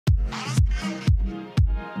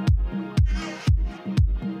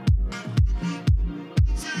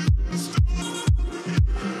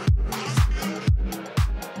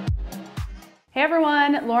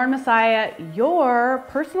everyone, Lauren Messiah, your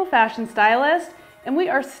personal fashion stylist, and we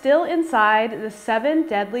are still inside the 7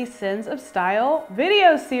 Deadly Sins of Style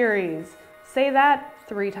video series. Say that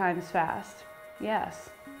 3 times fast. Yes,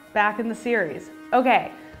 back in the series.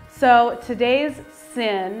 Okay, so today's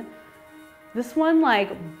sin, this one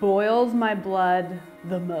like boils my blood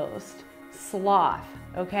the most. Sloth,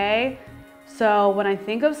 okay? So when I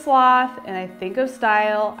think of sloth and I think of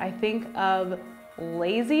style, I think of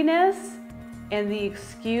laziness and the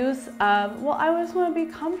excuse of, well, I just want to be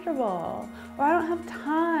comfortable or I don't have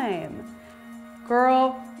time.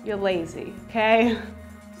 Girl, you're lazy, okay?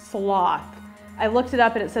 Sloth. I looked it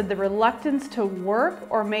up and it said the reluctance to work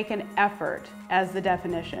or make an effort as the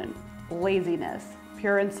definition. Laziness,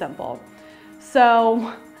 pure and simple.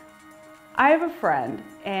 So I have a friend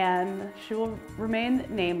and she will remain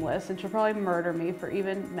nameless and she'll probably murder me for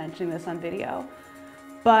even mentioning this on video,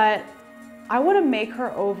 but I want to make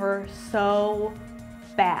her over so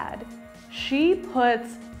bad. She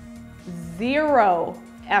puts 0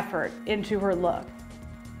 effort into her look.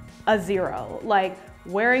 A 0. Like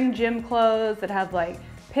wearing gym clothes that have like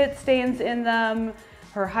pit stains in them,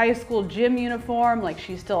 her high school gym uniform like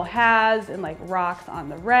she still has and like rocks on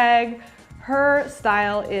the reg. Her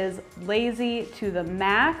style is lazy to the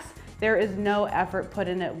max. There is no effort put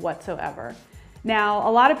in it whatsoever. Now,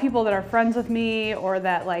 a lot of people that are friends with me or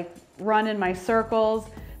that like run in my circles,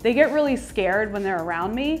 they get really scared when they're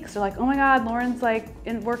around me because they're like, oh my God, Lauren's like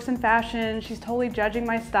works in fashion. She's totally judging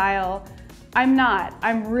my style. I'm not.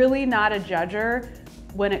 I'm really not a judger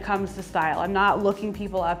when it comes to style. I'm not looking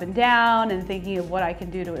people up and down and thinking of what I can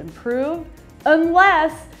do to improve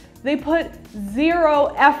unless they put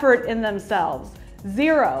 0 effort in themselves.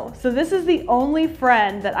 0. So this is the only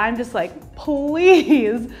friend that I'm just like,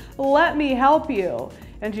 please let me help you.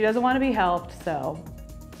 And she doesn't want to be helped. So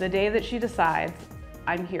the day that she decides,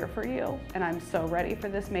 I'm here for you and I'm so ready for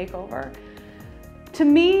this makeover. To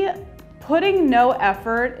me, putting no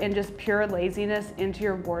effort and just pure laziness into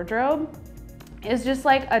your wardrobe is just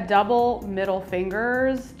like a double middle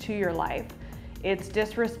fingers to your life. It's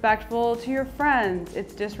disrespectful to your friends.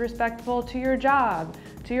 It's disrespectful to your job,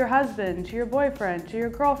 to your husband, to your boyfriend, to your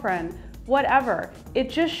girlfriend, whatever. It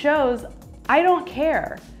just shows I don't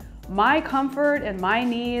care. My comfort and my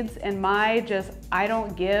needs and my just I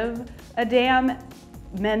don't give a damn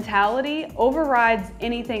mentality overrides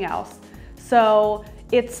anything else. So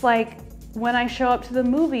it's like when I show up to the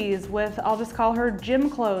movies with, I'll just call her gym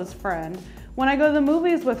clothes friend. When I go to the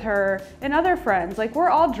movies with her and other friends, like we're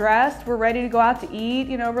all dressed, we're ready to go out to eat,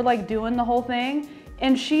 you know, we're like doing the whole thing.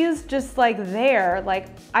 And she's just like there, like,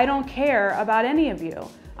 I don't care about any of you.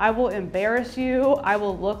 I will embarrass you. I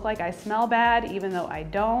will look like I smell bad, even though I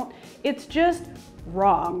don't. It's just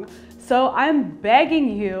wrong. So I'm begging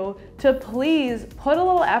you to please put a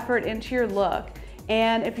little effort into your look.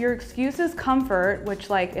 And if your excuse is comfort, which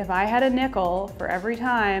like if I had a nickel for every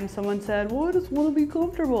time someone said, well, I just want to be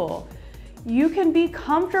comfortable. You can be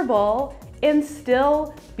comfortable and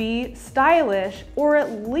still be stylish or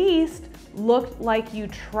at least look like you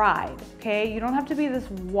tried, okay? You don't have to be this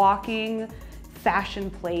walking fashion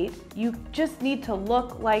plate. You just need to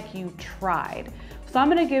look like you tried. So I'm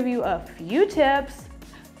gonna give you a few tips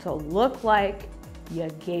to look like you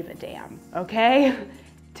gave a damn, okay?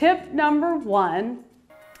 Tip number 1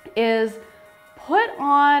 is put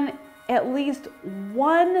on at least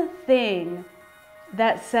one thing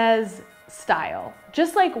that says style,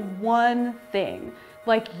 just like one thing.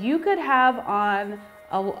 Like you could have on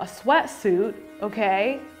a sweatsuit,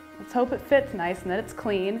 okay? Let's hope it fits nice and that it's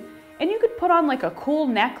clean. And you could put on like a cool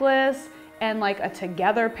necklace and like a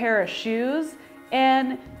together pair of shoes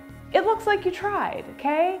and it looks like you tried,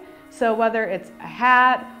 okay? So whether it's a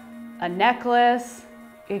hat, a necklace,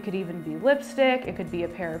 it could even be lipstick, it could be a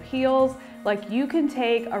pair of heels, like you can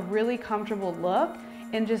take a really comfortable look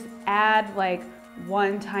and just add like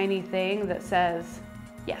one tiny thing that says,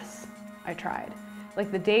 yes, I tried.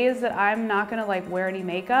 Like the days that I'm not gonna like wear any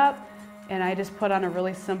makeup and I just put on a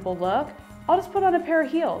really simple look, I'll just put on a pair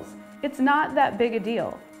of heels. It's not that big a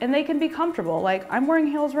deal and they can be comfortable. Like I'm wearing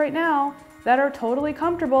heels right now that are totally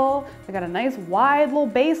comfortable. They got a nice wide little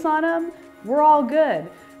base on them. We're all good,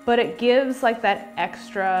 but it gives like that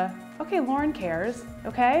extra, okay, Lauren cares,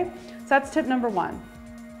 okay? So that's tip number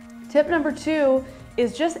 1. Tip number 2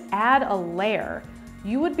 is just add a layer.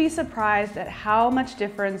 You would be surprised at how much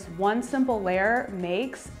difference one simple layer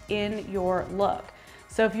makes in your look.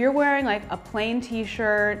 So if you're wearing like a plain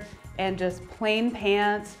t-shirt and just plain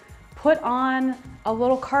pants, put on a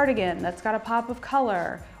little cardigan that's got a pop of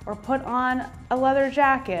color, or put on a leather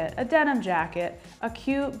jacket, a denim jacket, a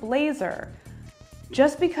cute blazer.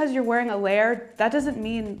 Just because you're wearing a layer, that doesn't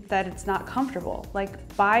mean that it's not comfortable.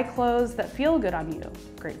 Like, buy clothes that feel good on you.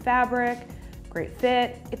 Great fabric, great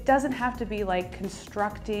fit. It doesn't have to be like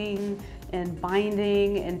constructing and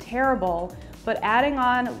binding and terrible, but adding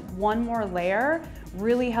on one more layer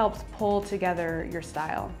really helps pull together your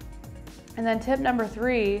style. And then tip number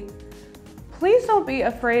 3, please don't be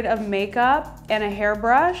afraid of makeup and a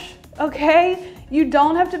hairbrush, okay? You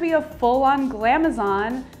don't have to be a full-on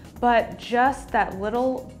glamazon, but just that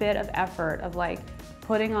little bit of effort of like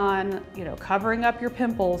putting on, you know, covering up your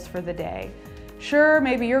pimples for the day. Sure,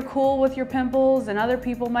 maybe you're cool with your pimples and other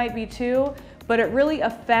people might be too, but it really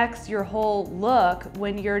affects your whole look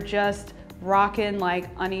when you're just rocking like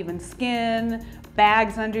uneven skin,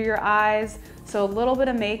 bags under your eyes. So a little bit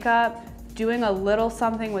of makeup, doing a little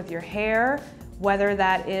something with your hair, whether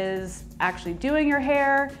that is actually doing your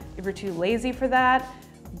hair, if you're too lazy for that,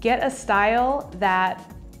 get a style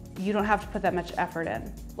that you don't have to put that much effort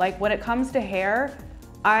in. Like when it comes to hair,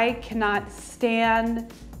 I cannot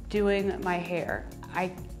stand doing my hair.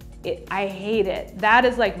 I hate it. That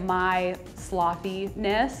is like my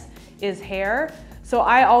slothiness, is hair. So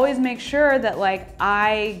I always make sure that like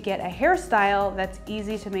I get a hairstyle that's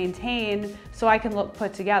easy to maintain so I can look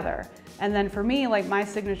put together. And then for me, like my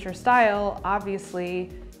signature style,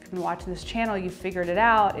 obviously, if you've been watching this channel, you figured it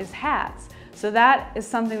out, is hats. So that is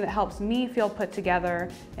something that helps me feel put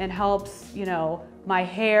together and helps, you know, my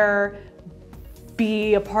hair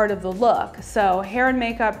be a part of the look. So hair and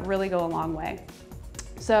makeup really go a long way.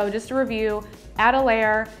 So just to review, add a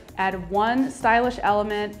layer, add one stylish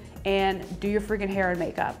element, and do your freaking hair and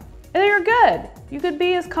makeup. And then you're good. You could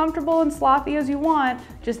be as comfortable and slothy as you want.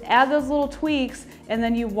 Just add those little tweaks and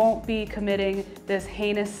then you won't be committing this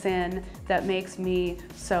heinous sin that makes me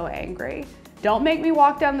so angry. Don't make me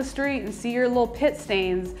walk down the street and see your little pit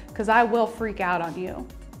stains, because I will freak out on you.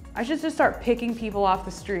 I should just start picking people off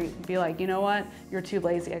the street and be like, you know what? You're too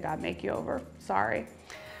lazy, I gotta make you over, sorry.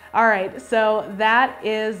 All right, so that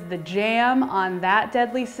is the jam on that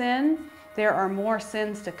deadly sin. There are more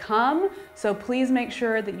sins to come, so please make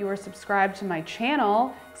sure that you are subscribed to my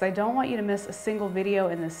channel, because I don't want you to miss a single video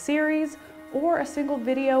in this series or a single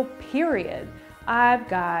video, period. I've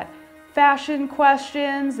got fashion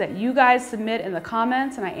questions that you guys submit in the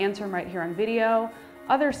comments and I answer them right here on video,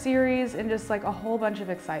 other series, and just like a whole bunch of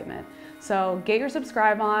excitement. So get your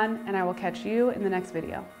subscribe on and I will catch you in the next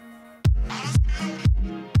video.